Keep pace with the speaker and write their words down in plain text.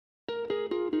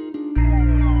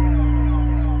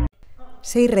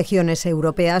6 regiones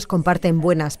europeas comparten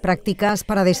buenas prácticas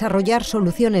para desarrollar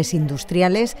soluciones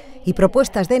industriales y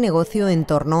propuestas de negocio en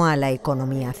torno a la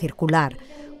economía circular.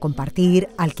 Compartir,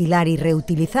 alquilar y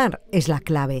reutilizar es la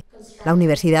clave. La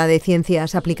Universidad de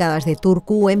Ciencias Aplicadas de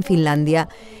Turku, en Finlandia,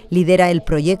 lidera el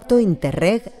proyecto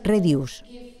Interreg Reduce.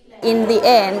 In the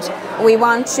end, we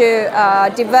want to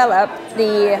develop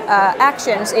the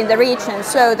actions in the region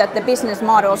so that the business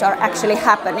models are actually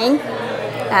happening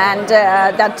and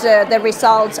that the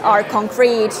results are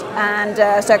concrete and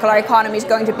circular economy is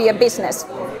going to be a business.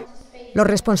 Los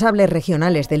responsables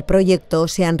regionales del proyecto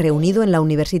se han reunido en la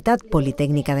Universitat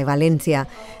Politècnica de València.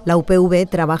 La UPV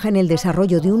trabaja en el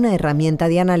desarrollo de una herramienta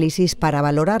de análisis para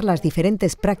valorar las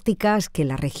diferentes prácticas que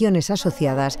las regiones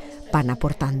asociadas van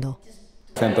aportando.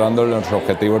 Centrando en los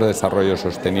objetivos de desarrollo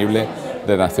sostenible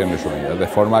de Naciones Unidas, de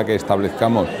forma que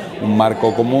establezcamos un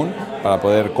marco común para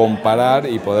poder comparar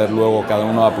y poder luego cada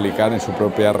uno aplicar en su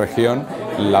propia región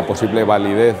la posible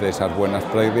validez de esas buenas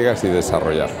prácticas y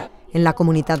desarrollar. En la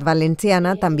Comunitat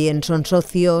Valenciana también son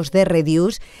socios de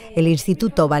Reduce, el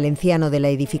Instituto Valenciano de la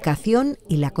Edificación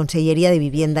y la Consellería de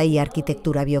Vivienda y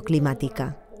Arquitectura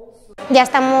Bioclimática. Ya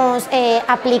estamos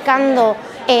aplicando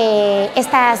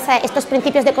estos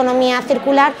principios de economía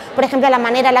circular, por ejemplo, la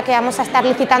manera en la que vamos a estar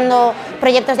licitando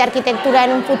proyectos de arquitectura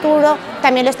en un futuro.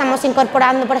 También lo estamos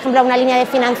incorporando, por ejemplo, a una línea de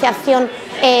financiación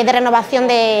de renovación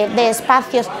de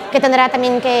espacios que tendrá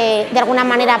también que, de alguna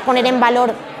manera, poner en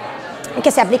valor que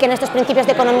se apliquen estos principios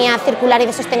de economía circular y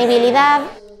de sostenibilidad.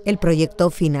 El proyecto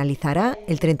finalizará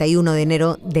el 31 de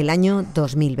enero del año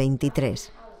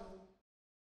 2023.